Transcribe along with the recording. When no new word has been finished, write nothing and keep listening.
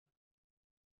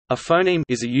A phoneme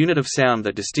is a unit of sound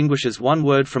that distinguishes one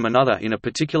word from another in a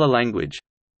particular language.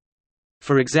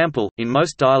 For example, in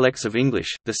most dialects of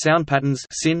English, the sound patterns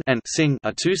sin and sing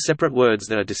are two separate words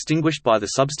that are distinguished by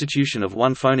the substitution of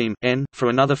one phoneme, n, for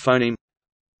another phoneme.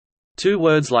 Two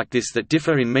words like this that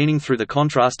differ in meaning through the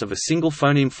contrast of a single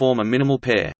phoneme form a minimal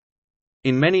pair.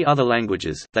 In many other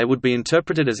languages, they would be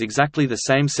interpreted as exactly the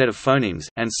same set of phonemes,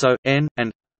 and so, n,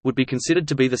 and, would be considered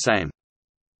to be the same.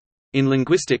 In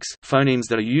linguistics, phonemes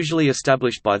that are usually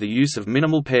established by the use of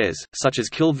minimal pairs, such as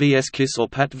kill vs kiss or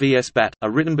pat vs bat,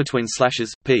 are written between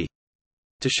slashes, p.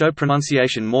 To show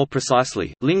pronunciation more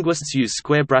precisely, linguists use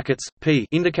square brackets, p,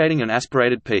 indicating an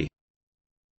aspirated p.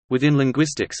 Within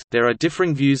linguistics, there are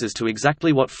differing views as to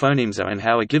exactly what phonemes are and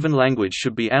how a given language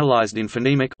should be analyzed in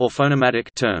phonemic or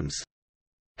phonematic terms.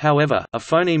 However, a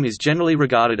phoneme is generally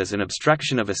regarded as an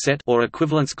abstraction of a set or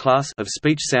equivalence class of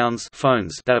speech sounds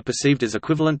phones that are perceived as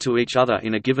equivalent to each other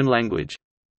in a given language.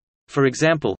 For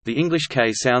example, the English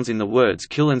K sounds in the words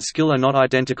kill and skill are not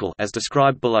identical as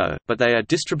described below, but they are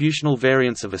distributional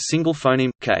variants of a single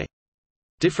phoneme, K.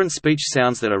 Different speech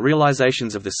sounds that are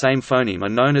realizations of the same phoneme are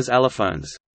known as allophones.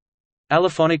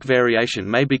 Allophonic variation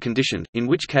may be conditioned, in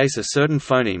which case a certain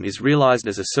phoneme is realized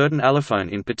as a certain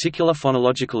allophone in particular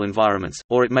phonological environments,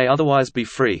 or it may otherwise be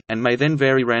free, and may then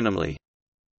vary randomly.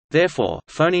 Therefore,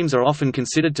 phonemes are often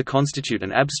considered to constitute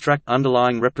an abstract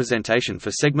underlying representation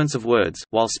for segments of words,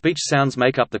 while speech sounds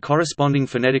make up the corresponding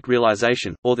phonetic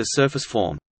realization, or the surface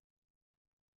form.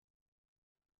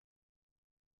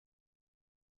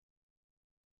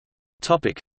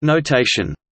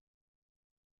 Notation.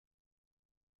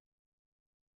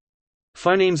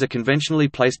 Phonemes are conventionally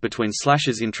placed between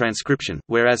slashes in transcription,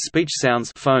 whereas speech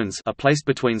sounds phones are placed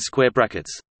between square brackets.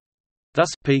 Thus,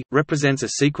 p represents a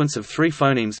sequence of three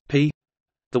phonemes, p,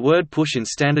 the word push in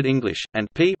standard English,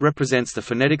 and p represents the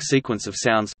phonetic sequence of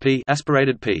sounds p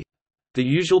aspirated p, the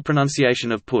usual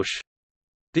pronunciation of push.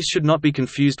 This should not be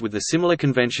confused with the similar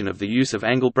convention of the use of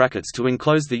angle brackets to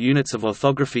enclose the units of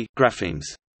orthography,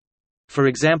 graphemes. For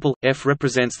example, f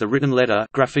represents the written letter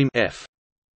grapheme f.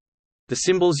 The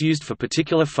symbols used for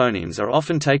particular phonemes are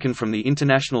often taken from the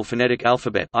International Phonetic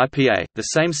Alphabet (IPA), the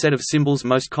same set of symbols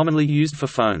most commonly used for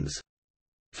phones.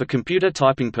 For computer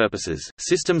typing purposes,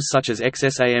 systems such as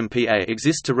XSAMPA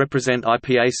exist to represent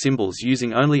IPA symbols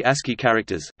using only ASCII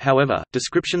characters. However,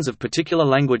 descriptions of particular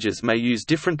languages may use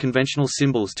different conventional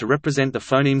symbols to represent the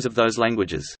phonemes of those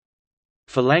languages.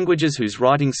 For languages whose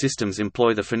writing systems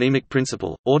employ the phonemic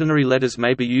principle, ordinary letters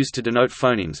may be used to denote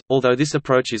phonemes, although this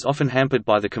approach is often hampered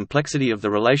by the complexity of the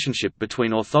relationship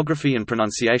between orthography and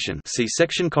pronunciation. See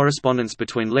section Correspondence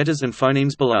between letters and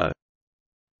phonemes below.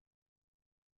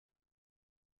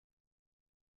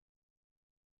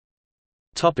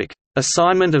 Topic: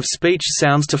 Assignment of speech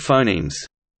sounds to phonemes.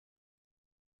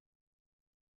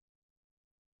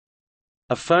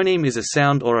 A phoneme is a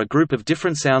sound or a group of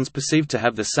different sounds perceived to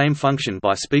have the same function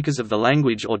by speakers of the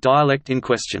language or dialect in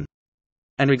question.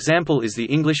 An example is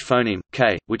the English phoneme,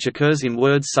 k, which occurs in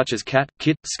words such as cat,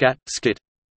 kit, scat, skit.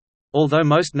 Although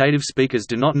most native speakers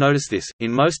do not notice this,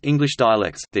 in most English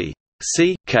dialects, the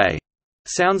c, k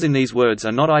sounds in these words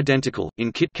are not identical.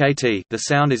 In kit kt, the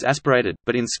sound is aspirated,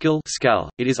 but in skill skal,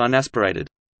 it is unaspirated.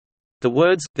 The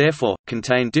words, therefore,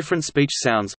 contain different speech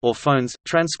sounds, or phones,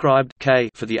 transcribed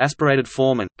k for the aspirated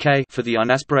form and k for the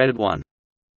unaspirated one.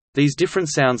 These different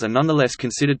sounds are nonetheless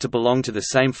considered to belong to the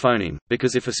same phoneme,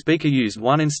 because if a speaker used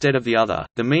one instead of the other,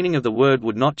 the meaning of the word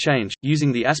would not change.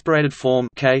 Using the aspirated form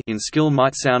k in skill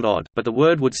might sound odd, but the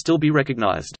word would still be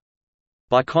recognized.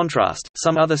 By contrast,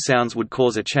 some other sounds would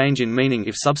cause a change in meaning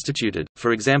if substituted.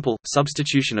 For example,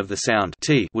 substitution of the sound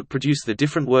t would produce the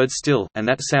different word still, and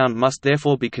that sound must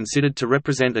therefore be considered to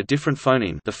represent a different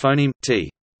phoneme, the phoneme t.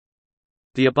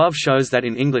 The above shows that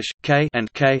in English, k and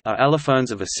k are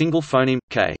allophones of a single phoneme,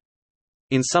 k.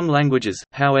 In some languages,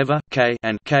 however, k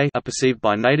and k are perceived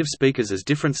by native speakers as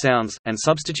different sounds, and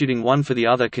substituting one for the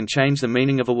other can change the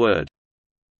meaning of a word.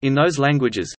 In those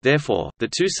languages, therefore, the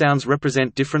two sounds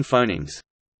represent different phonemes.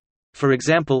 For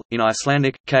example, in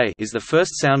Icelandic, k is the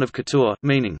first sound of katur,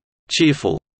 meaning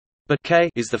cheerful, but k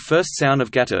is the first sound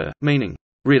of gatur, meaning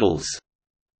riddles.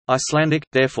 Icelandic,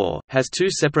 therefore, has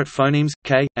two separate phonemes,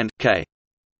 k and k.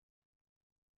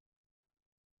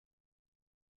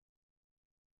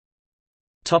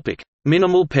 Topic: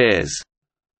 Minimal pairs.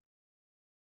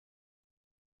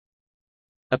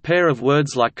 A pair of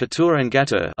words like katur and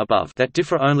gatur above that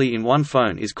differ only in one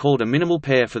phone is called a minimal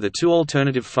pair for the two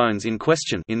alternative phones in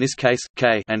question, in this case,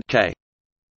 k and k.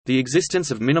 The existence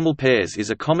of minimal pairs is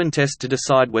a common test to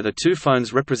decide whether two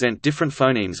phones represent different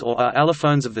phonemes or are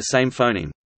allophones of the same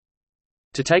phoneme.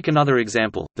 To take another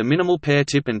example, the minimal pair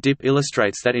tip and dip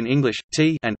illustrates that in English,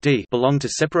 t and d belong to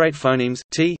separate phonemes,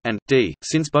 t and d.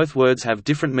 Since both words have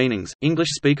different meanings, English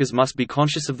speakers must be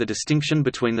conscious of the distinction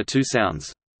between the two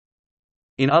sounds.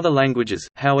 In other languages,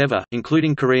 however,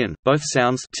 including Korean, both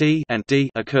sounds t and d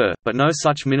occur, but no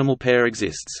such minimal pair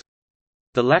exists.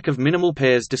 The lack of minimal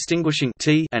pairs distinguishing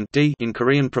t and d in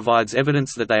Korean provides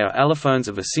evidence that they are allophones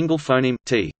of a single phoneme,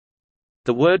 t.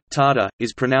 The word tada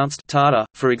is pronounced tada,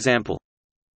 for example.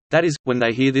 That is, when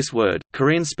they hear this word,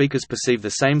 Korean speakers perceive the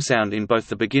same sound in both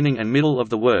the beginning and middle of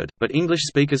the word, but English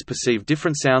speakers perceive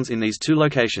different sounds in these two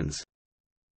locations.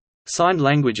 Signed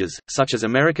languages, such as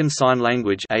American Sign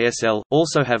Language (ASL),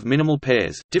 also have minimal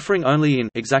pairs, differing only in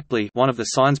exactly one of the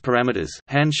sign's parameters: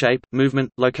 hand shape, movement,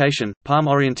 location, palm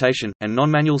orientation, and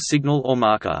non-manual signal or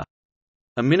marker.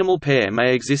 A minimal pair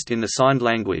may exist in the signed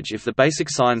language if the basic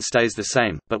sign stays the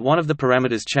same, but one of the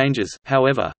parameters changes.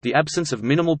 However, the absence of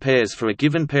minimal pairs for a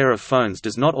given pair of phones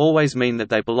does not always mean that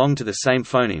they belong to the same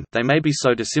phoneme. They may be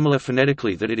so dissimilar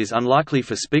phonetically that it is unlikely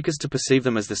for speakers to perceive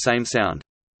them as the same sound.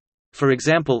 For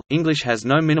example, English has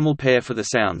no minimal pair for the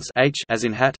sounds h as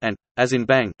in hat and as in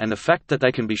bang, and the fact that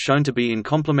they can be shown to be in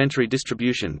complementary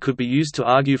distribution could be used to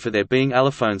argue for their being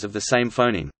allophones of the same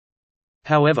phoneme.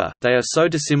 However, they are so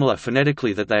dissimilar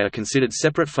phonetically that they are considered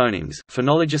separate phonemes.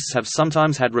 Phonologists have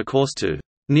sometimes had recourse to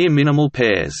near minimal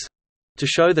pairs to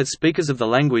show that speakers of the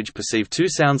language perceive two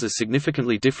sounds as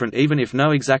significantly different even if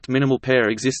no exact minimal pair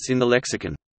exists in the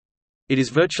lexicon. It is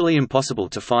virtually impossible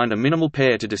to find a minimal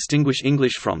pair to distinguish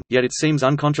English from, yet it seems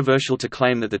uncontroversial to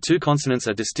claim that the two consonants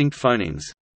are distinct phonemes.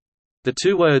 The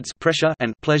two words pressure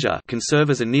and pleasure can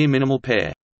serve as a near minimal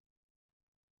pair.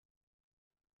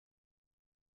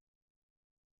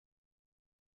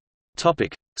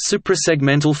 Topic: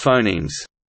 Suprasegmental phonemes.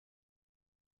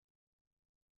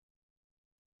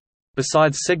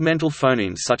 Besides segmental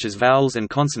phonemes such as vowels and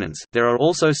consonants, there are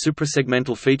also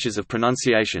suprasegmental features of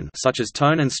pronunciation such as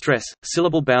tone and stress,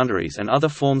 syllable boundaries and other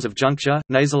forms of juncture,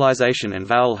 nasalization and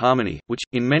vowel harmony, which,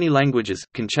 in many languages,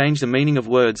 can change the meaning of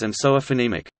words and so are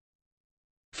phonemic.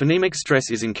 Phonemic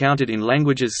stress is encountered in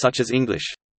languages such as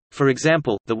English. For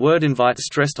example, the word invite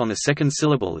stressed on the second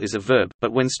syllable is a verb,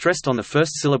 but when stressed on the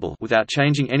first syllable without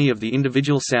changing any of the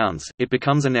individual sounds, it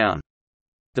becomes a noun.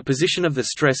 The position of the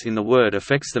stress in the word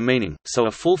affects the meaning, so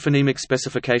a full phonemic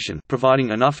specification providing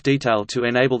enough detail to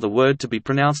enable the word to be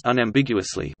pronounced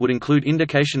unambiguously would include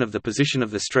indication of the position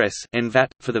of the stress, envat,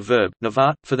 for the verb,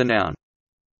 navat, for the noun.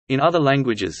 In other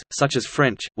languages, such as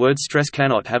French, word stress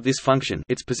cannot have this function.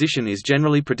 Its position is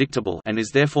generally predictable and is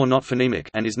therefore not phonemic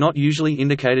and is not usually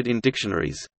indicated in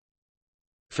dictionaries.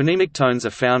 Phonemic tones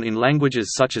are found in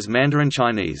languages such as Mandarin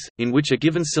Chinese, in which a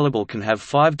given syllable can have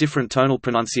 5 different tonal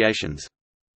pronunciations.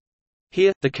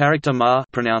 Here, the character ma,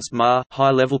 pronounced ma,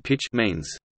 high-level pitch, means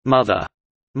mother.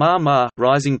 Ma ma,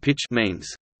 rising pitch,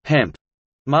 means hemp.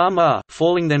 Ma ma,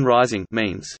 falling then rising,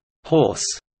 means horse.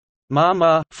 Ma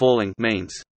ma, falling,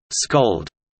 means scold.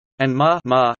 And ma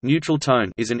ma, neutral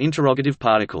tone, is an interrogative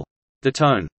particle. The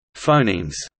tone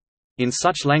phonemes in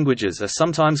such languages are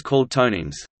sometimes called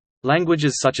tonemes.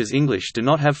 Languages such as English do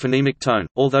not have phonemic tone,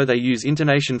 although they use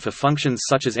intonation for functions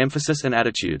such as emphasis and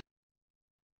attitude.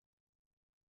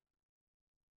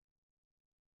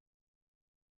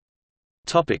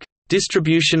 Topic: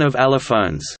 Distribution of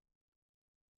allophones.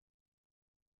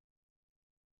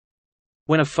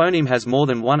 When a phoneme has more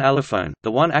than one allophone,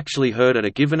 the one actually heard at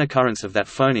a given occurrence of that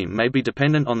phoneme may be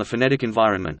dependent on the phonetic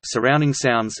environment. Surrounding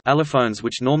sounds, allophones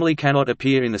which normally cannot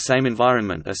appear in the same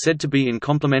environment are said to be in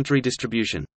complementary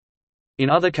distribution. In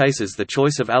other cases, the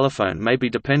choice of allophone may be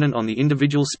dependent on the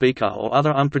individual speaker or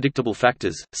other unpredictable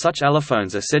factors. Such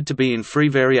allophones are said to be in free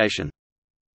variation.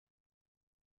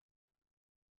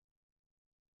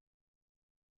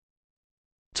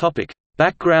 Topic: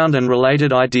 Background and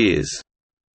related ideas.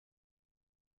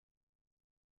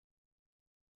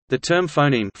 The term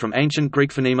phoneme, from ancient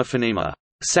Greek phonema phonema,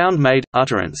 sound made,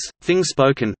 utterance, thing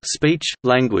spoken, speech,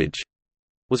 language,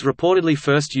 was reportedly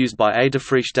first used by A. de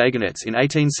Frisch Dagenetz in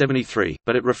 1873,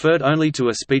 but it referred only to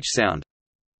a speech sound.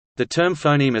 The term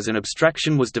phoneme as an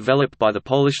abstraction was developed by the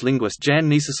Polish linguist Jan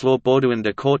Niecislaw Borduen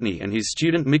de Courtney and his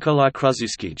student Mikołaj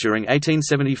Krasuski during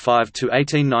 1875 to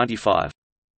 1895.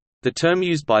 The term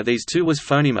used by these two was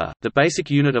phonema, the basic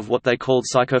unit of what they called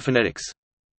psychophonetics.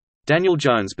 Daniel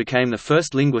Jones became the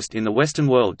first linguist in the Western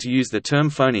world to use the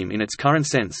term phoneme in its current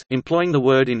sense, employing the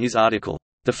word in his article,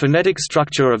 The Phonetic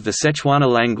Structure of the Szechwana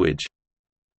Language.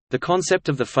 The concept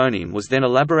of the phoneme was then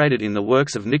elaborated in the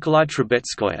works of Nikolai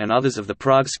Trubetskoy and others of the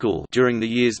Prague School during the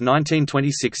years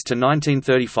 1926 to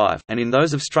 1935, and in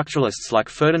those of structuralists like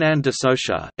Ferdinand de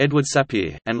Saussure, Edward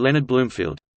Sapir, and Leonard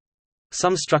Bloomfield.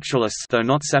 Some structuralists, though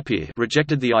not Sapir,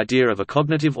 rejected the idea of a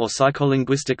cognitive or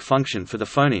psycholinguistic function for the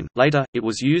phoneme. Later, it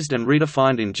was used and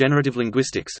redefined in generative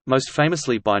linguistics, most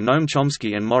famously by Noam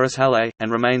Chomsky and Maurice Halley,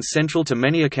 and remains central to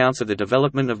many accounts of the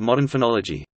development of modern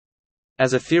phonology.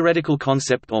 As a theoretical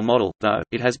concept or model, though,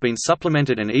 it has been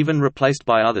supplemented and even replaced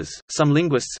by others. Some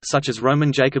linguists, such as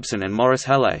Roman Jacobson and Maurice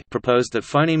Halley, proposed that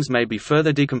phonemes may be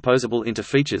further decomposable into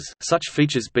features, such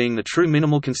features being the true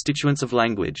minimal constituents of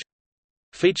language.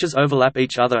 Features overlap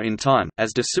each other in time,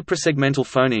 as do suprasegmental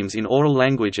phonemes in oral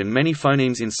language and many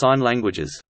phonemes in sign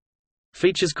languages.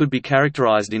 Features could be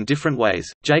characterized in different ways.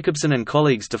 Jacobson and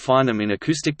colleagues define them in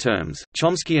acoustic terms.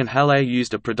 Chomsky and Halley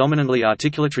used a predominantly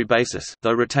articulatory basis,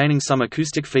 though retaining some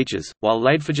acoustic features, while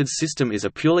Leitfried's system is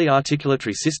a purely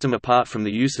articulatory system apart from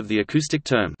the use of the acoustic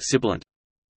term sibilant.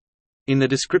 In the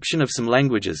description of some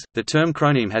languages, the term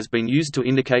chroneme has been used to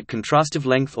indicate contrastive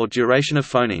length or duration of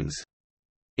phonemes.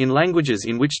 In languages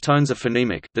in which tones are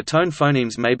phonemic, the tone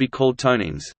phonemes may be called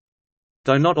tonemes.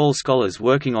 Though not all scholars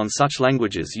working on such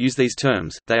languages use these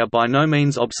terms, they are by no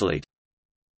means obsolete.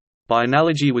 By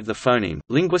analogy with the phoneme,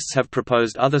 linguists have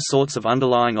proposed other sorts of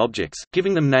underlying objects,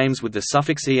 giving them names with the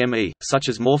suffix eme, such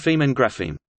as morpheme and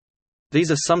grapheme.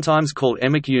 These are sometimes called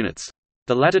emic units.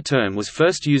 The latter term was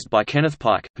first used by Kenneth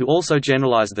Pike, who also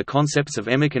generalized the concepts of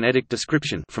emic and etic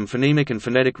description from phonemic and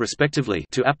phonetic respectively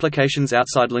to applications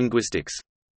outside linguistics.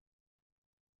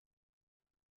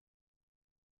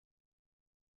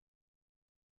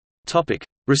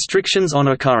 Restrictions on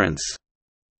occurrence.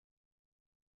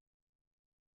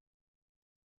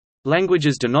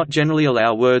 Languages do not generally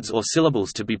allow words or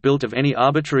syllables to be built of any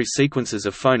arbitrary sequences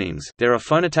of phonemes. There are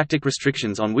phonotactic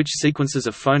restrictions on which sequences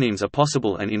of phonemes are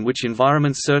possible and in which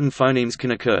environments certain phonemes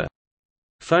can occur.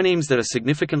 Phonemes that are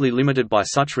significantly limited by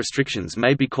such restrictions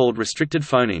may be called restricted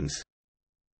phonemes.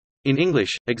 In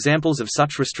English, examples of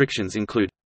such restrictions include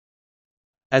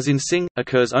as in sing,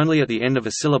 occurs only at the end of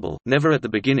a syllable, never at the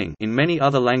beginning. In many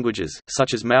other languages,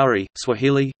 such as Maori,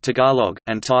 Swahili, Tagalog,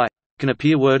 and Thai, can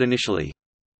appear word initially.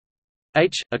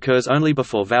 H occurs only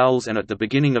before vowels and at the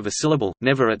beginning of a syllable,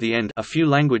 never at the end. A few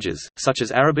languages, such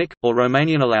as Arabic or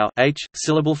Romanian, allow H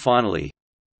syllable finally.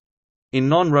 In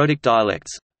non-rhotic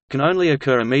dialects, can only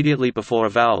occur immediately before a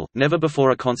vowel, never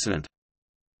before a consonant.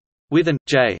 With and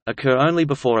j occur only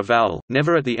before a vowel,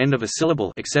 never at the end of a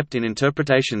syllable except in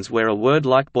interpretations where a word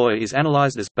like boy is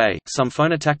analyzed as bay. Some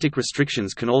phonotactic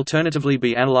restrictions can alternatively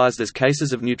be analyzed as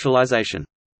cases of neutralization.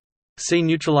 See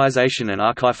neutralization and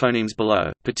archiphonemes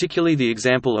below, particularly the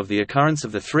example of the occurrence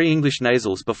of the three English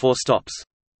nasals before stops.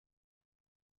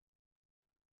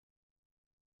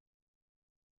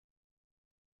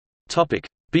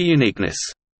 Biuniqueness.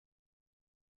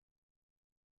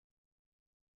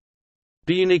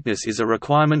 Biuniqueness is a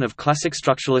requirement of classic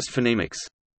structuralist phonemics.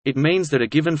 It means that a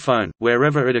given phone,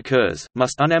 wherever it occurs,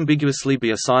 must unambiguously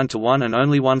be assigned to one and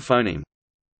only one phoneme.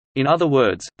 In other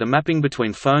words, the mapping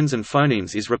between phones and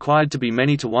phonemes is required to be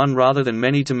many to one rather than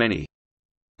many to many.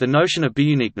 The notion of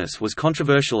biuniqueness was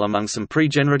controversial among some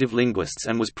pre-generative linguists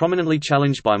and was prominently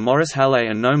challenged by Maurice Halley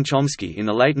and Noam Chomsky in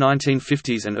the late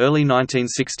 1950s and early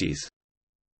 1960s.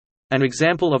 An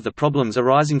example of the problems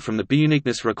arising from the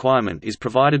biuniqueness requirement is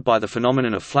provided by the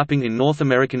phenomenon of flapping in North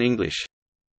American English.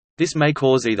 This may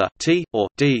cause either t or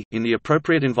d in the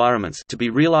appropriate environments to be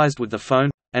realized with the phone,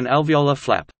 an alveolar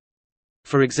flap.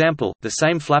 For example, the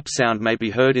same flap sound may be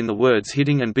heard in the words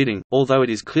hitting and bidding, although it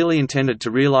is clearly intended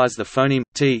to realize the phoneme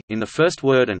t in the first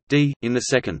word and d in the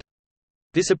second.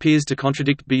 This appears to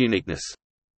contradict biuniqueness.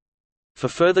 For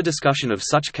further discussion of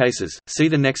such cases, see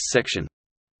the next section.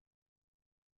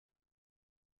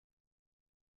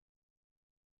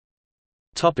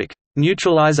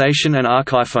 Neutralization and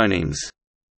archiphonemes.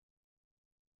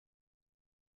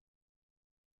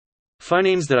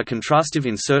 Phonemes that are contrastive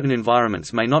in certain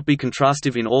environments may not be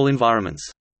contrastive in all environments.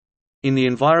 In the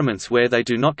environments where they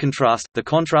do not contrast, the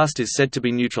contrast is said to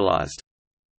be neutralized.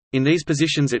 In these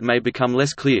positions it may become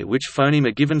less clear which phoneme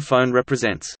a given phone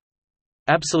represents.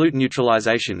 Absolute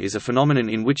neutralization is a phenomenon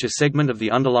in which a segment of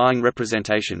the underlying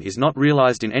representation is not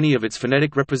realized in any of its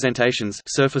phonetic representations,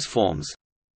 surface forms.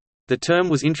 The term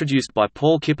was introduced by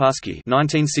Paul Kiparsky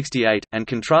 (1968) and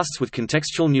contrasts with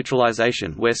contextual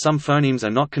neutralization where some phonemes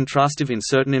are not contrastive in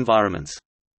certain environments.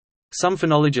 Some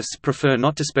phonologists prefer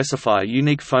not to specify a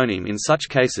unique phoneme in such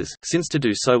cases, since to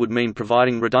do so would mean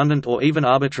providing redundant or even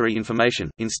arbitrary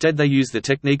information. Instead they use the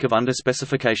technique of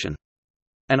underspecification.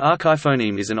 An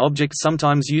archiphoneme is an object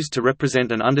sometimes used to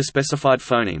represent an underspecified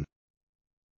phoneme.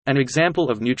 An example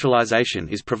of neutralization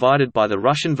is provided by the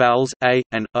Russian vowels a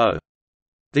and o.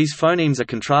 These phonemes are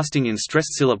contrasting in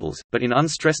stressed syllables, but in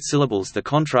unstressed syllables the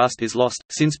contrast is lost,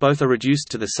 since both are reduced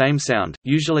to the same sound,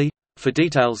 usually For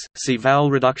details, see vowel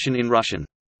reduction in Russian.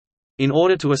 In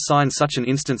order to assign such an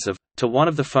instance of to one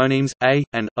of the phonemes a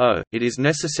and o, it is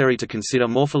necessary to consider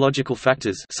morphological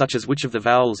factors such as which of the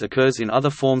vowels occurs in other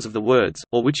forms of the words,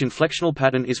 or which inflectional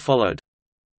pattern is followed.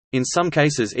 In some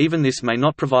cases even this may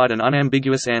not provide an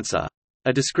unambiguous answer.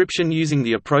 A description using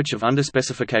the approach of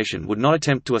underspecification would not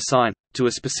attempt to assign to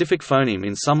a specific phoneme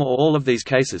in some or all of these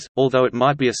cases, although it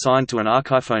might be assigned to an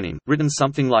archiphoneme, written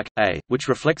something like a, which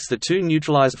reflects the two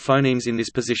neutralized phonemes in this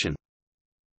position.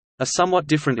 A somewhat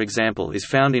different example is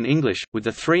found in English, with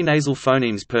the three nasal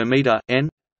phonemes per meter, n.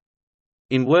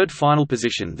 In word final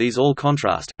position these all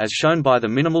contrast, as shown by the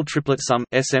minimal triplet sum,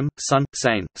 sm, sun,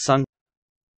 sane, sung.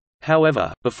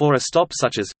 However, before a stop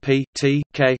such as p, t,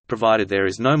 k, provided there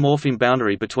is no morpheme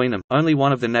boundary between them, only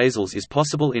one of the nasals is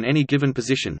possible in any given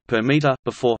position, per meter,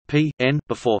 before p, n,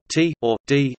 before t, or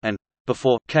d, and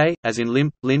before k, as in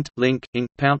limp, lint, link, ing,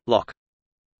 pound, lock.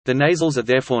 The nasals are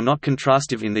therefore not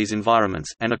contrastive in these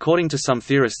environments, and according to some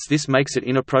theorists this makes it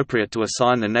inappropriate to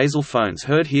assign the nasal phones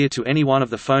heard here to any one of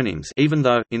the phonemes, even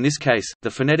though, in this case, the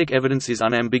phonetic evidence is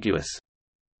unambiguous.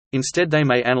 Instead they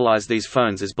may analyze these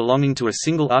phones as belonging to a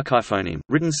single archiphoneme,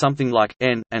 written something like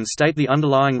n, and state the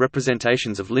underlying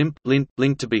representations of limp, lint,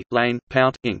 link to be lane,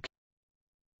 pound, ink.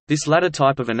 This latter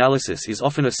type of analysis is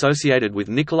often associated with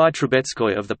Nikolai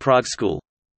Trubetskoy of the Prague school.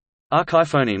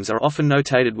 Archiphonemes are often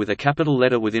notated with a capital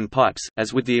letter within pipes,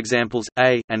 as with the examples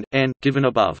a and n given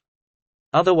above.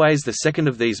 Other ways the second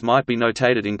of these might be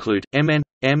notated include mn,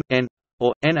 mn,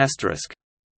 or n*.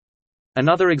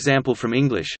 Another example from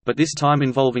English, but this time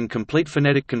involving complete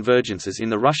phonetic convergences in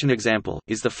the Russian example,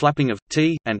 is the flapping of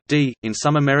t and d in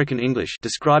some American English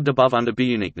described above under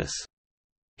Biuniqueness.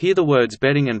 Here the words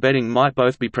bedding and bedding might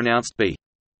both be pronounced b.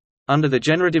 Under the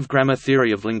generative grammar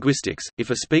theory of linguistics, if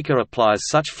a speaker applies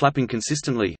such flapping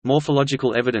consistently,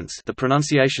 morphological evidence, the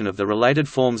pronunciation of the related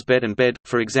forms bed and bed,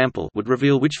 for example, would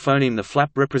reveal which phoneme the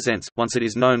flap represents, once it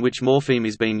is known which morpheme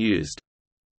is being used.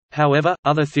 However,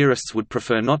 other theorists would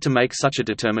prefer not to make such a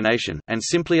determination, and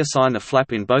simply assign the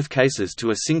flap in both cases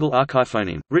to a single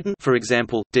archiphoneme, written, for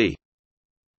example, d.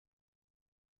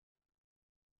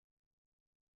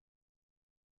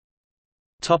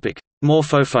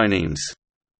 Morphophonemes.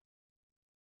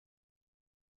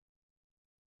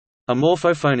 A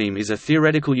morphophoneme is a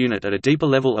theoretical unit at a deeper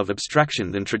level of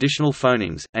abstraction than traditional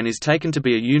phonemes, and is taken to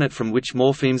be a unit from which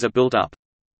morphemes are built up.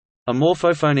 A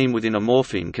morphophoneme within a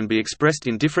morpheme can be expressed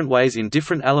in different ways in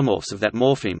different allomorphs of that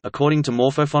morpheme according to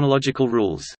morphophonological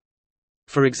rules.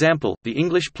 For example, the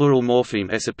English plural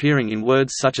morpheme s appearing in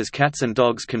words such as cats and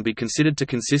dogs can be considered to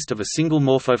consist of a single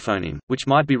morphophoneme, which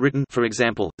might be written, for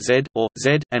example, z, or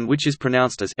z, and which is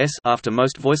pronounced as s after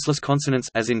most voiceless consonants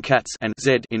as in cats and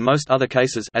z in most other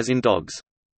cases as in dogs.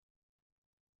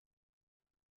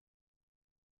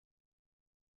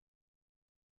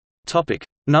 Topic: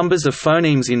 Numbers of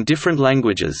phonemes in different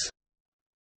languages.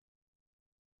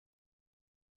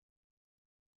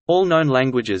 All known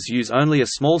languages use only a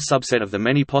small subset of the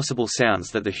many possible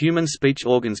sounds that the human speech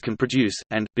organs can produce,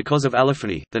 and, because of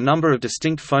allophony, the number of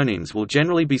distinct phonemes will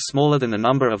generally be smaller than the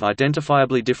number of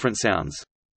identifiably different sounds.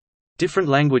 Different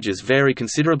languages vary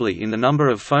considerably in the number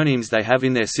of phonemes they have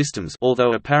in their systems,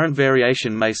 although apparent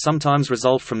variation may sometimes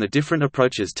result from the different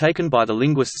approaches taken by the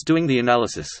linguists doing the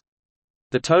analysis.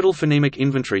 The total phonemic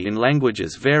inventory in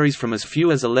languages varies from as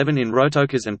few as 11 in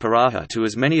Rotokas and Paraha to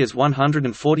as many as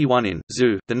 141 in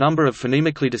Zu. The number of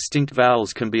phonemically distinct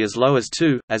vowels can be as low as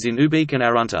 2, as in Uzbek and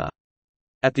Arunta.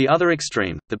 At the other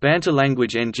extreme, the Bantu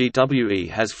language Ngwe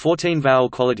has 14 vowel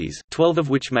qualities, 12 of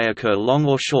which may occur long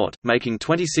or short, making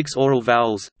 26 oral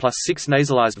vowels, plus 6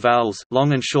 nasalized vowels,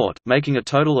 long and short, making a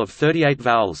total of 38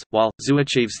 vowels, while Zu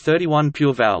achieves 31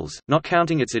 pure vowels, not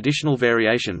counting its additional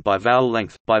variation by vowel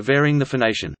length, by varying the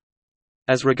phonation.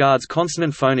 As regards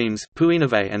consonant phonemes,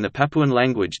 Puinave and the Papuan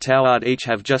language Tauad each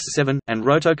have just 7, and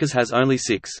Rotokas has only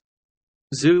 6.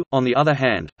 Zu, on the other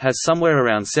hand, has somewhere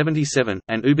around 77,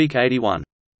 and Uzbek 81.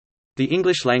 The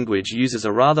English language uses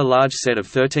a rather large set of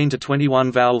 13 to 21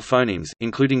 vowel phonemes,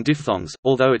 including diphthongs,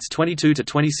 although its 22 to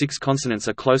 26 consonants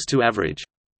are close to average.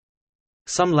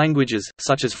 Some languages,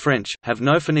 such as French, have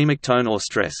no phonemic tone or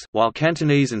stress, while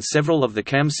Cantonese and several of the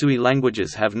Kam Sui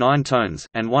languages have 9 tones,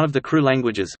 and one of the Kru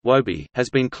languages, Wobi, has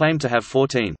been claimed to have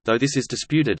 14, though this is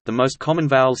disputed. The most common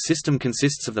vowel system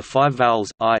consists of the 5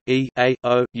 vowels I, E, A,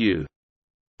 O, U.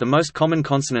 The most common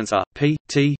consonants are P,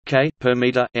 T, K, per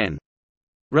meter, N.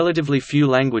 Relatively few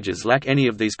languages lack any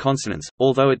of these consonants,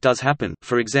 although it does happen.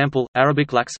 For example,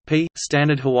 Arabic lacks P,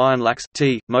 Standard Hawaiian lacks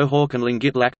T, Mohawk and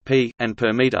Lingit lack P and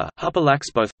per meter, Hapa lacks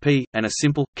both P and a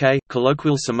simple K,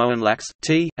 colloquial Samoan lacks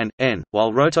T and N,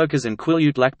 while Rotokas and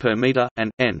Quileute lack per meter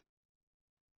and N.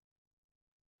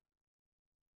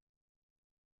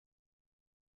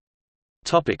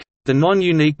 The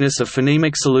non-uniqueness of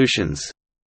phonemic solutions.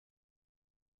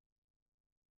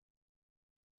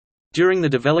 During the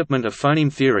development of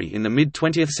phoneme theory in the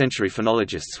mid-20th century,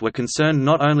 phonologists were concerned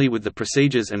not only with the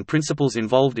procedures and principles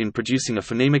involved in producing a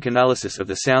phonemic analysis of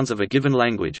the sounds of a given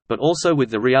language, but also with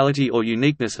the reality or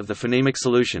uniqueness of the phonemic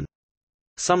solution.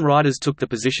 Some writers took the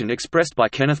position expressed by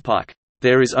Kenneth Pike,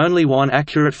 "There is only one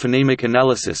accurate phonemic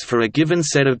analysis for a given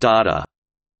set of data,"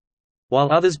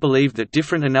 while others believed that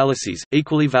different analyses,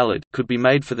 equally valid, could be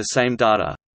made for the same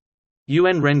data.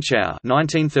 Yuen Ren Chao,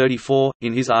 1934,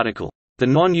 in his article, "The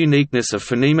Non-Uniqueness of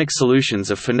Phonemic Solutions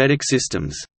of Phonetic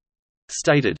Systems,"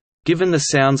 stated, "Given the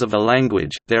sounds of a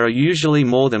language, there are usually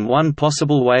more than one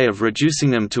possible way of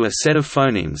reducing them to a set of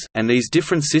phonemes, and these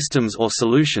different systems or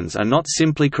solutions are not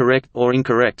simply correct or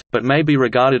incorrect, but may be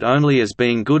regarded only as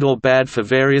being good or bad for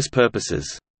various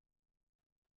purposes."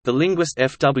 The linguist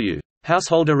F.W.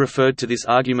 Householder referred to this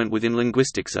argument within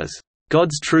linguistics as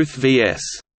God's truth vs.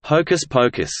 hocus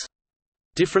pocus.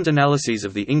 Different analyses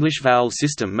of the English vowel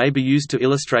system may be used to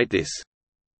illustrate this.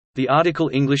 The article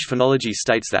English Phonology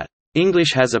states that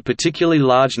English has a particularly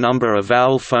large number of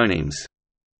vowel phonemes,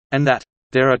 and that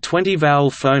there are 20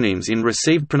 vowel phonemes in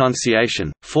received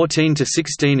pronunciation, 14 to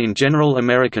 16 in General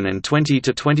American and 20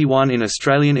 to 21 in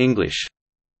Australian English.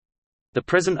 The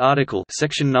present article,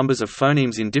 Section Numbers of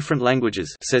Phonemes in Different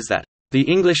Languages, says that the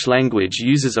English language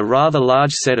uses a rather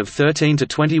large set of 13 to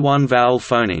 21 vowel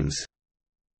phonemes.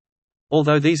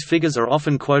 Although these figures are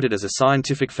often quoted as a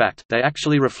scientific fact, they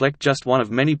actually reflect just one of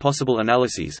many possible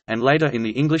analyses, and later in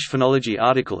the English Phonology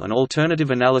article an alternative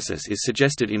analysis is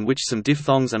suggested in which some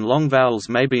diphthongs and long vowels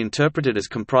may be interpreted as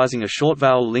comprising a short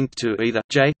vowel linked to either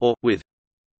j or with.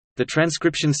 The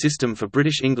transcription system for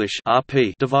British English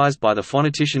 (RP), devised by the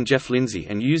phonetician Jeff Lindsay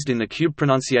and used in the Cube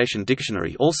Pronunciation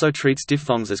Dictionary, also treats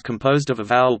diphthongs as composed of a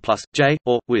vowel plus j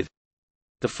or with.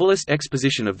 The fullest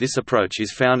exposition of this approach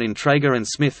is found in Traeger and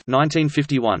Smith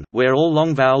 1951, where all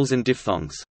long vowels and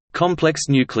diphthongs, complex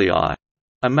nuclei,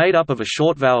 are made up of a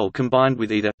short vowel combined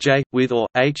with either j, with, or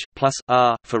h, plus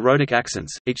r, for rhotic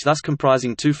accents, each thus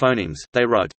comprising two phonemes. They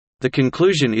wrote, "The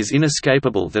conclusion is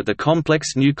inescapable that the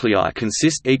complex nuclei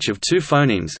consist each of two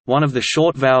phonemes, one of the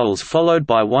short vowels followed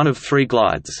by one of three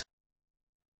glides."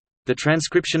 The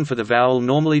transcription for the vowel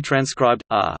normally transcribed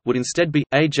r would instead be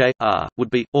aj, r would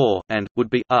be or, and would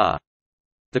be r.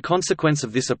 The consequence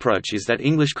of this approach is that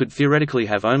English could theoretically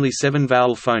have only 7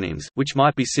 vowel phonemes, which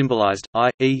might be symbolized I,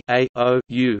 e, a, o,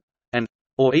 u, and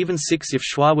or even 6 if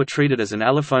schwa were treated as an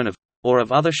allophone of or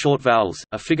of other short vowels,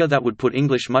 a figure that would put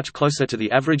English much closer to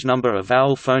the average number of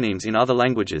vowel phonemes in other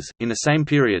languages. In the same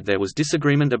period, there was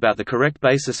disagreement about the correct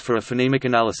basis for a phonemic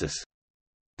analysis.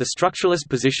 The structuralist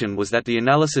position was that the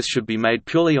analysis should be made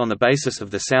purely on the basis of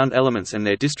the sound elements and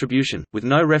their distribution, with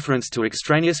no reference to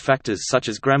extraneous factors such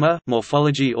as grammar,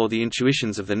 morphology, or the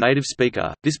intuitions of the native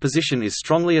speaker. This position is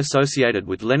strongly associated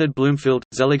with Leonard Bloomfield.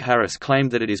 Zelig Harris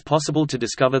claimed that it is possible to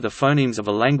discover the phonemes of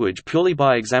a language purely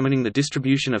by examining the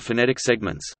distribution of phonetic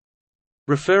segments.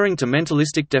 Referring to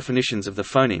mentalistic definitions of the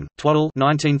phoneme, Twaddle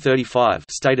 1935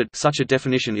 stated, "Such a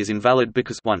definition is invalid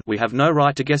because 1. We have no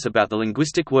right to guess about the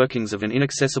linguistic workings of an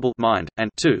inaccessible mind, and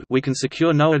 2. We can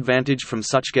secure no advantage from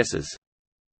such guesses.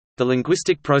 The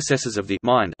linguistic processes of the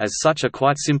mind as such are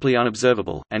quite simply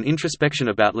unobservable, and introspection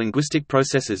about linguistic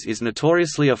processes is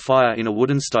notoriously a fire in a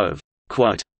wooden stove."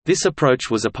 Quote, "This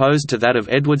approach was opposed to that of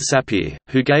Edward Sapir,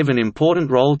 who gave an important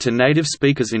role to native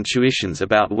speakers' intuitions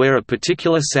about where a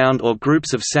particular sound or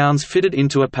groups of sounds fitted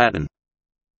into a pattern."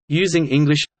 Using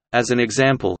English as an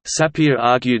example, Sapir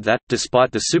argued that,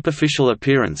 despite the superficial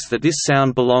appearance that this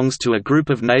sound belongs to a group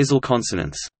of nasal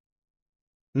consonants,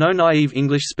 no naive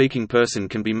English-speaking person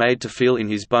can be made to feel in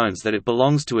his bones that it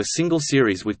belongs to a single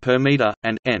series with per meter,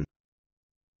 and n.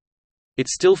 It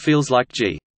still feels like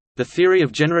g. The theory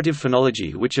of generative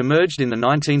phonology, which emerged in the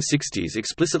 1960s,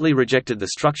 explicitly rejected the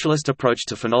structuralist approach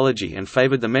to phonology and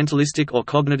favored the mentalistic or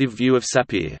cognitive view of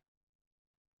Sapir.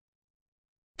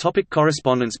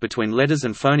 Correspondence between letters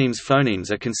and phonemes.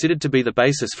 Phonemes are considered to be the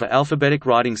basis for alphabetic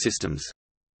writing systems.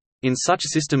 In such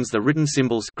systems, the written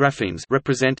symbols graphemes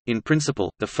represent, in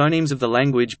principle, the phonemes of the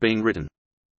language being written.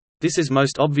 This is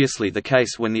most obviously the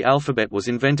case when the alphabet was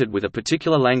invented with a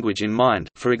particular language in mind.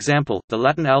 For example, the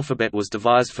Latin alphabet was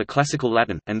devised for Classical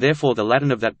Latin, and therefore the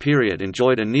Latin of that period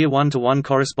enjoyed a near one-to-one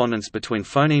correspondence between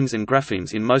phonemes and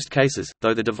graphemes in most cases,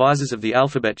 though the devisers of the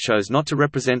alphabet chose not to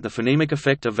represent the phonemic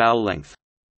effect of vowel length.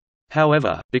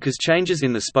 However, because changes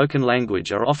in the spoken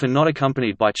language are often not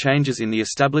accompanied by changes in the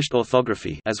established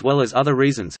orthography as well as other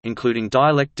reasons, including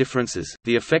dialect differences,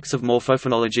 the effects of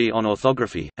morphophonology on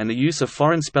orthography, and the use of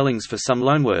foreign spellings for some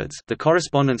loanwords, the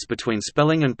correspondence between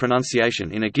spelling and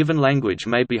pronunciation in a given language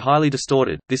may be highly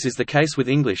distorted. This is the case with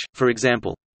English, for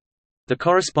example. The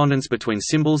correspondence between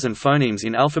symbols and phonemes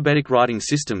in alphabetic writing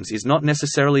systems is not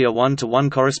necessarily a one-to-one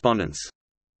correspondence.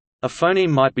 A phoneme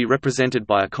might be represented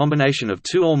by a combination of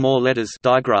two or more letters,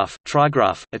 digraph,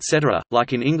 trigraph, etc.,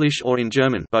 like in English or in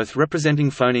German, both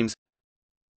representing phonemes.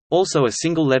 Also, a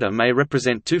single letter may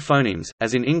represent two phonemes,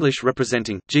 as in English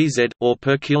representing gz or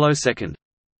per kilosecond.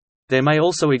 There may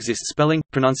also exist spelling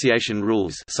pronunciation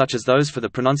rules, such as those for the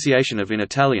pronunciation of in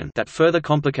Italian, that further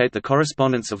complicate the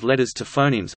correspondence of letters to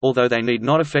phonemes, although they need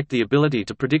not affect the ability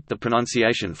to predict the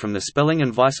pronunciation from the spelling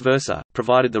and vice versa,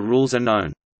 provided the rules are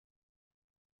known.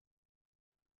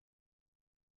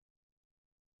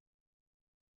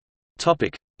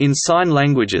 In sign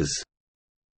languages.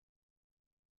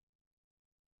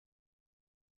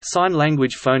 Sign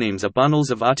language phonemes are bundles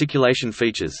of articulation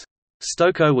features.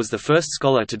 Stokoe was the first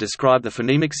scholar to describe the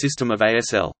phonemic system of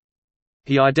ASL.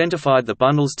 He identified the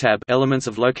bundles tab elements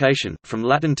of location, from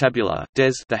Latin tabula,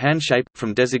 des the hand shape,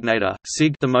 from designator,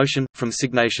 sig the motion, from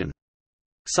signation.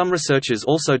 Some researchers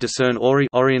also discern ori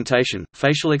orientation,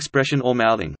 facial expression or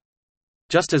mouthing.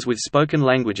 Just as with spoken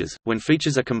languages, when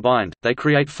features are combined, they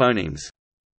create phonemes.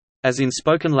 As in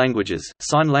spoken languages,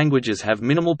 sign languages have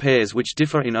minimal pairs which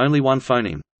differ in only one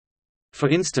phoneme. For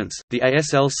instance, the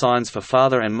ASL signs for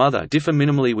father and mother differ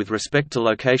minimally with respect to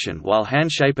location, while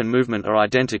hand shape and movement are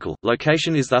identical.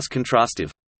 Location is thus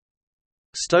contrastive.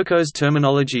 Stokoe's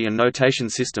terminology and notation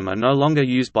system are no longer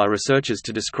used by researchers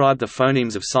to describe the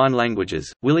phonemes of sign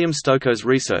languages. William Stokoe's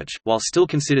research, while still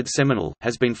considered seminal,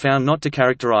 has been found not to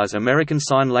characterize American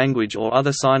Sign Language or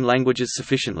other sign languages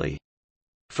sufficiently.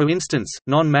 For instance,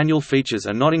 non-manual features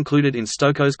are not included in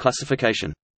Stokoe's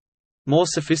classification. More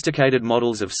sophisticated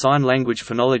models of sign language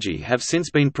phonology have since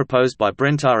been proposed by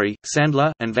Brentari,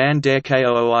 Sandler, and van der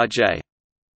Koorj.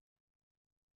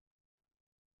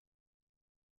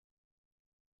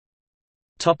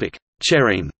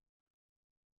 Chereme.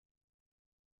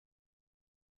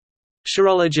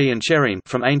 Chirology and chereme,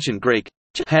 from ancient Greek,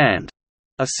 hand,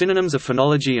 are synonyms of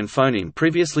phonology and phoneme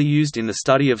previously used in the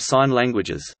study of sign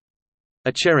languages.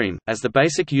 A chereme, as the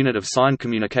basic unit of sign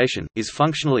communication, is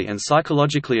functionally and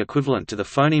psychologically equivalent to the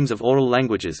phonemes of oral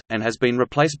languages, and has been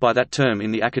replaced by that term in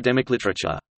the academic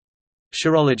literature.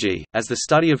 Chirology, as the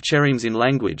study of cheremes in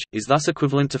language, is thus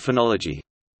equivalent to phonology.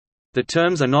 The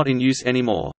terms are not in use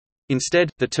anymore. Instead,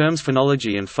 the terms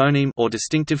phonology and phoneme or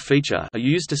distinctive feature are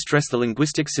used to stress the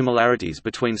linguistic similarities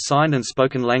between signed and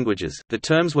spoken languages. The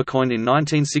terms were coined in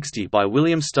 1960 by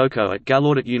William Stokoe at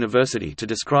Gallaudet University to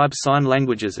describe sign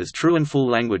languages as true and full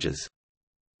languages.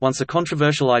 Once a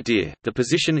controversial idea, the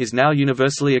position is now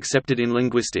universally accepted in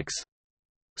linguistics.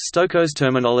 Stokoe's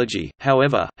terminology,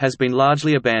 however, has been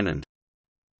largely abandoned.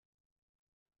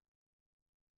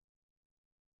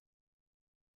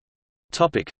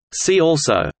 Topic: See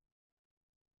also.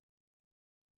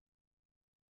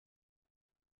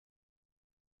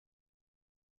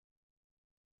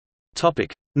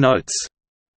 Topic Notes.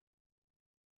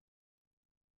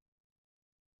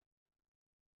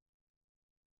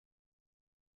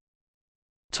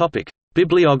 Topic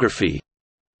Bibliography.